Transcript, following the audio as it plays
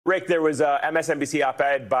Rick, there was a MSNBC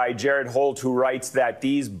op-ed by Jared Holt who writes that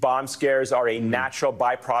these bomb scares are a natural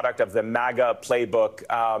byproduct of the MAGA playbook.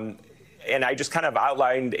 And I just kind of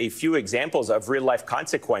outlined a few examples of real-life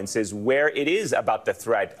consequences where it is about the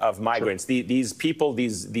threat of migrants. Sure. These people,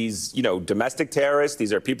 these domestic terrorists,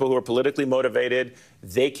 these are people who are politically motivated.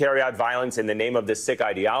 They carry out violence in the name of this sick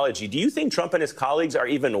ideology. Do you think Trump and his colleagues are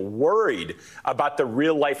even worried about the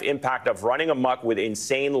real-life impact of running amok with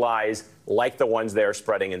insane lies like the ones they're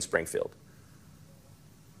spreading in Springfield?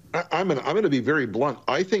 I'm going to be very blunt.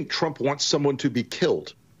 I think Trump wants someone to be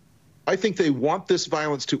killed. I think they want this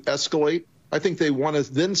violence to escalate. I think they want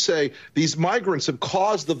to then say these migrants have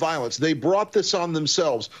caused the violence. They brought this on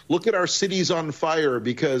themselves. Look at our cities on fire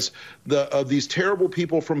because of these terrible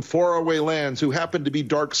people from faraway lands who happen to be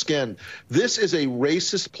dark-skinned. This is a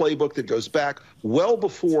racist playbook that goes back well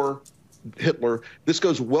before Hitler. This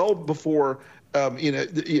goes well before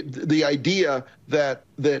the idea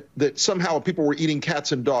that somehow people were eating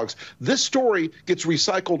cats and dogs. This story gets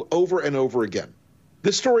recycled over and over again.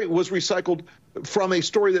 This story was recycled from a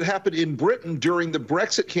story that happened in Britain during the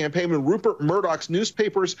Brexit campaign when Rupert Murdoch's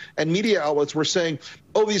newspapers and media outlets were saying,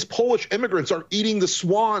 oh, these Polish immigrants are eating the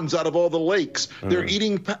swans out of all the lakes. They're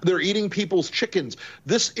eating people's chickens.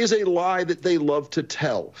 This is a lie that they love to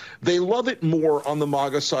tell. They love it more on the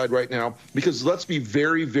MAGA side right now because let's be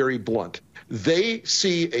very, very blunt. They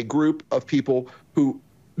see a group of people who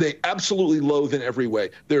they absolutely loathe in every way.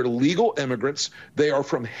 They're legal immigrants. They are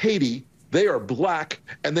from Haiti. They are black,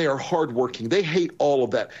 and they are hardworking. They hate all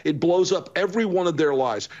of that. It blows up every one of their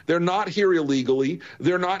lives. They're not here illegally.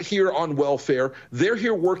 They're not here on welfare. They're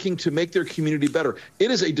here working to make their community better.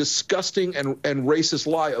 It is a disgusting and racist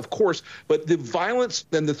lie, of course, but the violence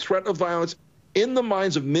and the threat of violence in the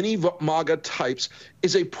minds of many MAGA types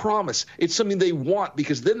is a promise. It's something they want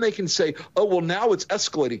because then they can say, oh, well, now it's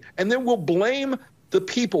escalating. And then we'll blame the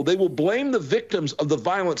people. They will blame the victims of the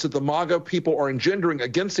violence that the MAGA people are engendering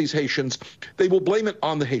against these Haitians. They will blame it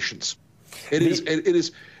on the Haitians.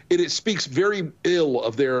 It speaks very ill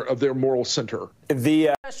of their moral center.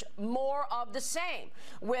 More of the same,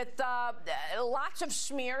 with lots of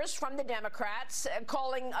smears from the Democrats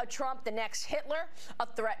calling Trump the next Hitler, a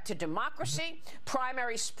threat to democracy,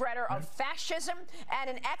 primary spreader of fascism, and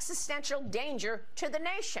an existential danger to the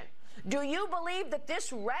nation. Do you believe that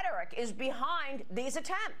this rhetoric is behind these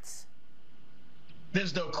attempts?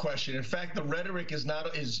 There's no question. In fact, the rhetoric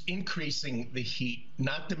is increasing the heat,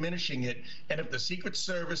 not diminishing it. And if the Secret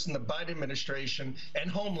Service and the Biden administration and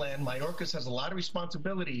Homeland, Mayorkas has a lot of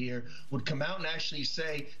responsibility here, would come out and actually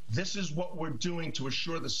say, this is what we're doing to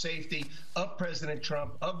assure the safety of President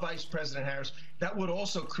Trump, of Vice President Harris, that would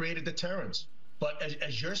also create a deterrence. But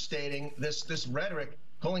as you're stating, this rhetoric,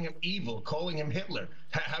 calling him evil, calling him Hitler,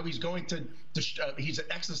 how he's going to, he's an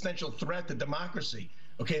existential threat to democracy.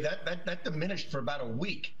 Okay, that diminished for about a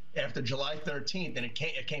week after July 13th, and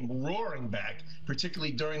it came roaring back,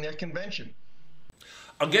 particularly during their convention.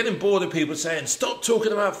 I'm getting bored of people saying, stop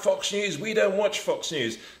talking about Fox News, we don't watch Fox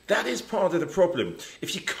News. That is part of the problem.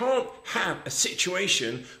 If you can't have a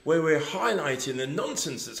situation where we're highlighting the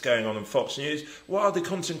nonsense that's going on Fox News, well, the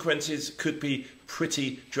consequences could be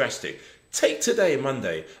pretty drastic. Take today,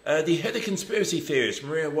 Monday, the head of conspiracy theorists,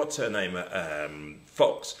 Maria, what's her name at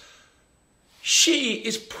Fox? She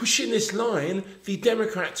is pushing this line, the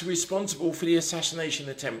Democrats are responsible for the assassination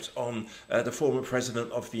attempt on the former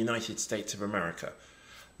president of the United States of America.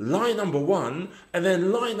 Lie number one, and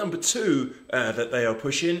then lie number two that they are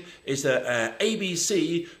pushing is that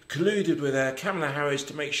ABC colluded with Kamala Harris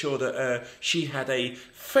to make sure that she had a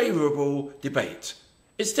favourable debate.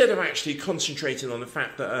 Instead of actually concentrating on the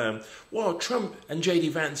fact that while Trump and J.D.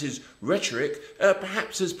 Vance's rhetoric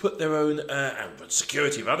perhaps has put their own and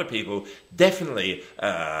security of other people definitely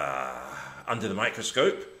under the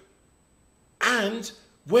microscope. And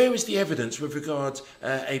where is the evidence with regards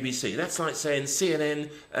ABC? That's like saying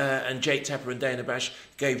CNN and Jake Tapper and Dana Bash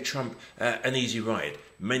gave Trump an easy ride.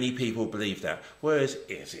 Many people believe that. Whereas,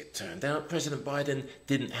 as it turned out, President Biden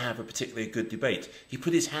didn't have a particularly good debate. He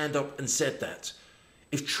put his hand up and said that.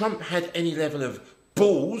 If Trump had any level of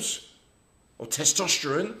balls or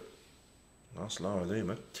testosterone, ask Lara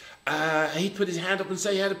Loomer, he'd put his hand up and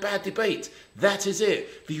say he had a bad debate. That is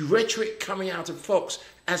it. The rhetoric coming out of Fox,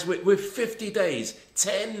 as we're 50 days,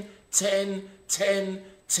 10, 10, 10,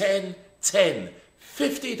 10, 10.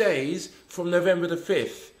 50 days from November the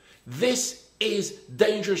 5th. This is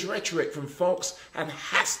dangerous rhetoric from Fox and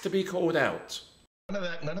has to be called out.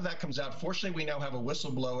 None of that comes out. Fortunately, we now have a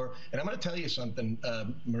whistleblower, and I'm going to tell you something,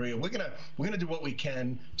 Maria. We're gonna do what we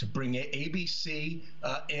can to bring ABC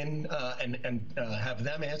in and have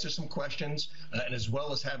them answer some questions, and as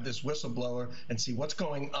well as have this whistleblower and see what's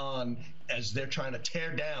going on as they're trying to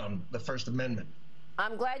tear down the First Amendment.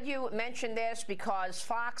 I'm glad you mentioned this because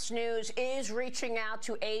Fox News is reaching out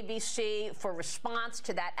to ABC for response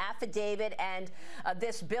to that affidavit and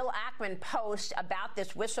this Bill Ackman post about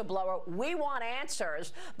this whistleblower. We want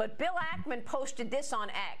answers, but Bill Ackman posted this on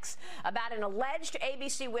X about an alleged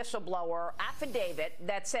ABC whistleblower affidavit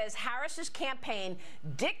that says Harris's campaign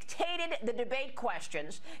dictated the debate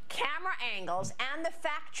questions, camera angles, and the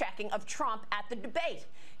fact-checking of Trump at the debate.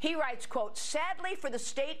 He writes, quote, "Sadly for the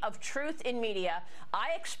state of truth in media,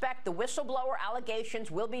 I expect the whistleblower allegations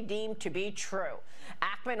will be deemed to be true."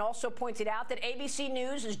 Ackman also pointed out that ABC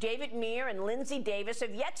News' David Meir and Lindsay Davis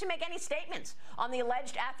have yet to make any statements on the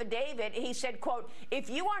alleged affidavit. He said, quote, "If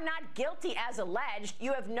you are not guilty as alleged,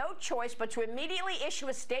 you have no choice but to immediately issue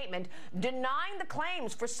a statement denying the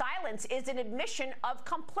claims, for silence is an admission of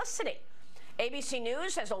complicity." ABC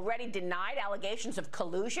News has already denied allegations of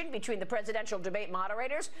collusion between the presidential debate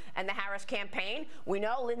moderators and the Harris campaign. We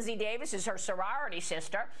know Lindsay Davis is her sorority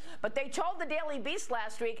sister, but they told the Daily Beast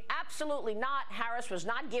last week, absolutely not. Harris was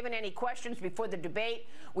not given any questions before the debate.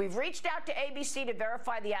 We've reached out to ABC to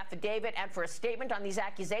verify the affidavit and for a statement on these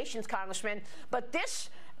accusations, Congressman, but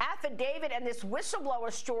this affidavit and this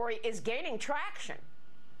whistleblower story is gaining traction.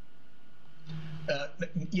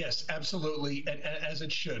 Yes, absolutely, and as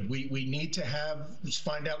it should. We need to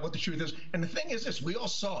find out what the truth is. And the thing is this, we all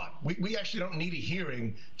saw it. We actually don't need a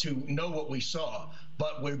hearing to know what we saw,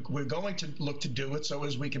 but we're going to look to do it so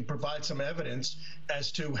as we can provide some evidence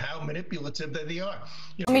as to how manipulative they are.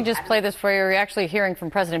 Let me just play this for you. We're actually hearing from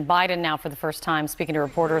President Biden now for the first time, speaking to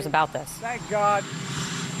reporters about this. Thank God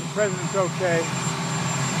the president's okay.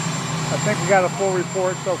 I think we got a full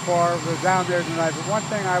report so far. We're down there tonight. But one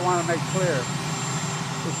thing I want to make clear,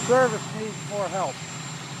 the service needs more help.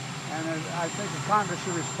 And I think the Congress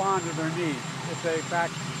should respond to their needs if they, in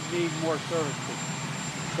fact, need more services.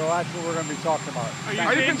 So that's what we're going to be talking about.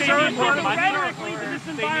 Are you concerned more rhetorically to this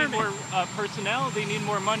environment? They need more personnel. They need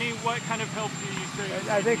more money. What kind of help do you say?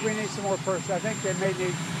 I think we need some more personnel. I think they're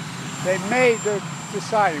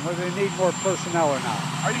deciding whether they need more personnel or not.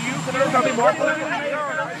 Are you concerned about more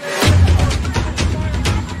personnel?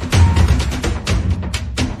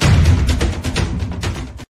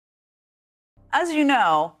 As you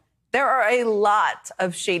know, there are a lot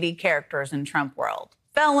of shady characters in Trump world.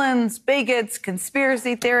 Felons, bigots,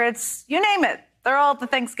 conspiracy theorists, you name it. They're all at the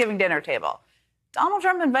Thanksgiving dinner table. Donald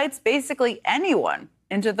Trump invites basically anyone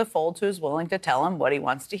into the fold who is willing to tell him what he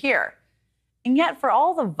wants to hear. And yet, for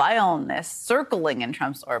all the vileness circling in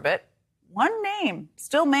Trump's orbit, one name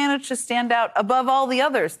still managed to stand out above all the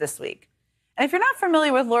others this week. And if you're not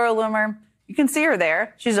familiar with Laura Loomer, you can see her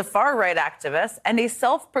there. She's a far-right activist and a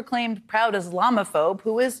self-proclaimed proud Islamophobe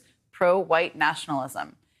who is pro-white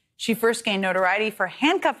nationalism. She first gained notoriety for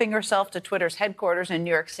handcuffing herself to Twitter's headquarters in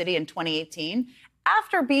New York City in 2018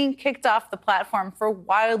 after being kicked off the platform for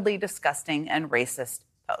wildly disgusting and racist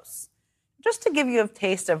posts. Just to give you a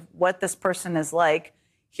taste of what this person is like,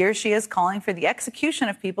 here she is calling for the execution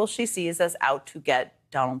of people she sees as out to get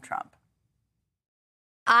Donald Trump.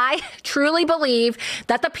 I truly believe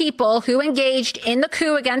that the people who engaged in the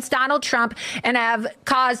coup against Donald Trump and have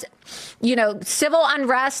caused, civil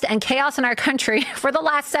unrest and chaos in our country for the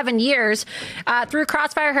last 7 years through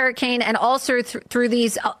Crossfire Hurricane and also through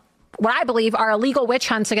these what I believe are illegal witch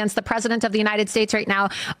hunts against the president of the United States right now,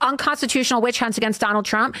 unconstitutional witch hunts against Donald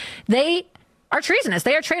Trump. They are treasonous.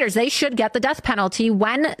 They are traitors. They should get the death penalty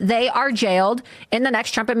when they are jailed in the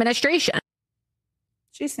next Trump administration.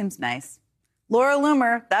 She seems nice. Laura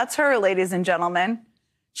Loomer, that's her, ladies and gentlemen.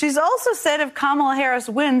 She's also said if Kamala Harris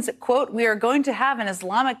wins, quote, "We are going to have an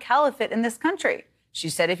Islamic caliphate in this country." She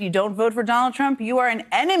said if you don't vote for Donald Trump, you are an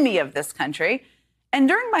enemy of this country. And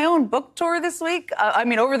during my own book tour this week,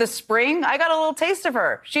 over the spring, I got a little taste of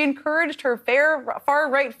her. She encouraged her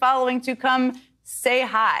far-right following to come say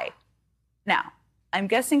hi. Now, I'm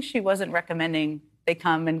guessing she wasn't recommending they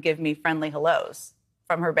come and give me friendly hellos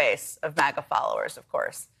from her base of MAGA followers, of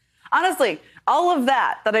course. Honestly, all of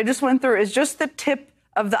that I just went through is just the tip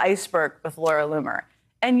of the iceberg with Laura Loomer.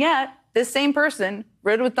 And yet, this same person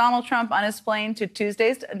rode with Donald Trump on his plane to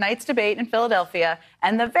Tuesday night's debate in Philadelphia,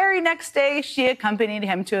 and the very next day, she accompanied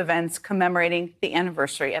him to events commemorating the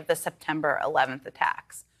anniversary of the September 11th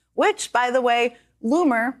attacks, which, by the way,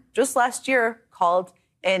 Loomer just last year called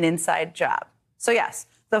an inside job. So yes,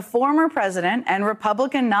 the former president and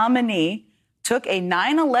Republican nominee took a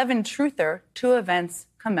 9/11 truther to events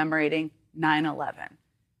commemorating 9/11.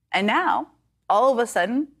 And now, all of a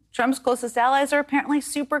sudden, Trump's closest allies are apparently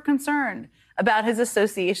super concerned about his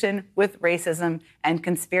association with racism and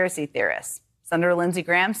conspiracy theorists. Senator Lindsey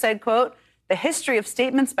Graham said, quote, "The history of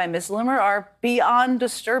statements by Ms. Loomer are beyond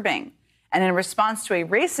disturbing." And in response to a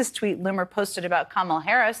racist tweet Loomer posted about Kamala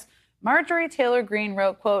Harris, Marjorie Taylor Greene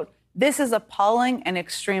wrote, quote, "This is appalling and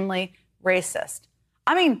extremely racist."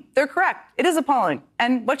 I mean, they're correct. It is appalling.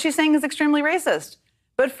 And what she's saying is extremely racist.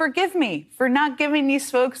 But forgive me for not giving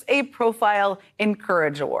these folks a Profile in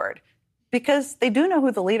Courage Award, because they do know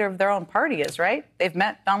who the leader of their own party is, right? They've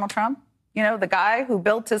met Donald Trump, you know, the guy who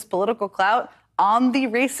built his political clout on the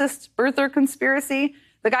racist birther conspiracy,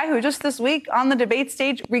 the guy who just this week on the debate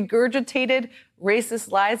stage regurgitated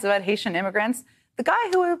racist lies about Haitian immigrants, the guy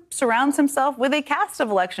who surrounds himself with a cast of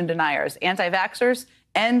election deniers, anti-vaxxers,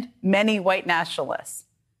 and many white nationalists.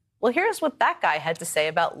 Well, here's what that guy had to say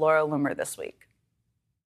about Laura Loomer this week.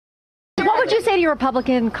 What would you say to your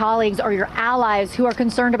Republican colleagues or your allies who are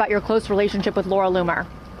concerned about your close relationship with Laura Loomer?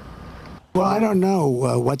 Well, I don't know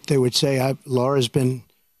what they would say. Laura's been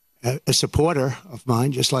a supporter of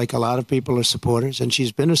mine, just like a lot of people are supporters, and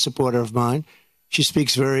she's been a supporter of mine. She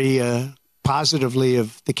speaks very positively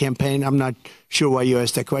of the campaign. I'm not sure why you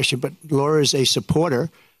asked that question, but Laura is a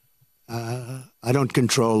supporter. I don't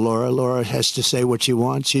control Laura. Laura has to say what she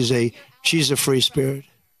wants. She's a free spirit.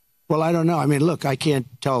 Well, I don't know. I mean, look, I can't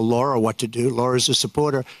tell Laura what to do. Laura's a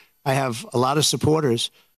supporter. I have a lot of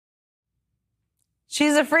supporters.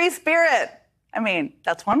 She's a free spirit. I mean,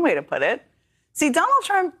 that's one way to put it. See, Donald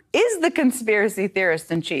Trump is the conspiracy theorist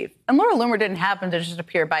in chief, and Laura Loomer didn't happen to just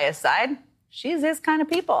appear by his side. She's his kind of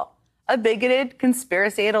people. A bigoted,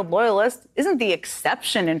 conspiracy-aided loyalist isn't the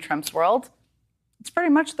exception in Trump's world. It's pretty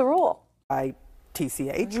much the rule. By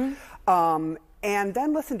TCH. And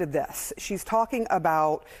then listen to this. She's talking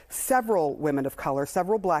about several women of color,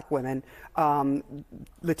 several black women,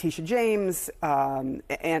 Letitia James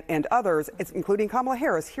and others, including Kamala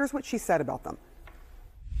Harris. Here's what she said about them.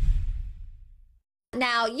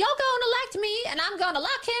 Now, you're going to elect me, and I'm going to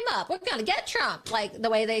lock him up. We're going to get Trump. Like the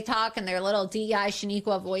way they talk and their little DEI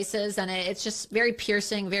Shaniqua voices, and it's just very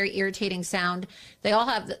piercing, very irritating sound. They all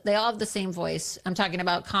have the same voice. I'm talking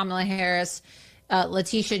about Kamala Harris,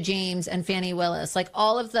 Letitia James, and Fani Willis. Like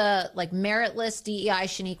all of the meritless DEI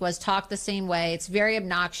Shaniquas talk the same way. It's very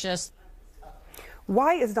obnoxious.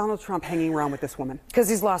 Why is Donald Trump hanging around with this woman? Because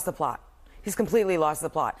he's lost the plot. He's completely lost the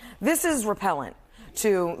plot. This is repellent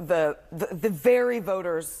to the very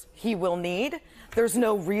voters he will need. There's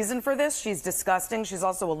no reason for this. She's disgusting. She's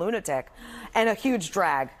also a lunatic and a huge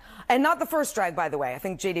drag. And not the first drag, by the way. I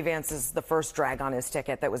think J.D. Vance is the first drag on his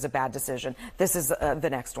ticket that was a bad decision. This is the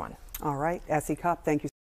next one. All right. S.E. Cupp, thank you.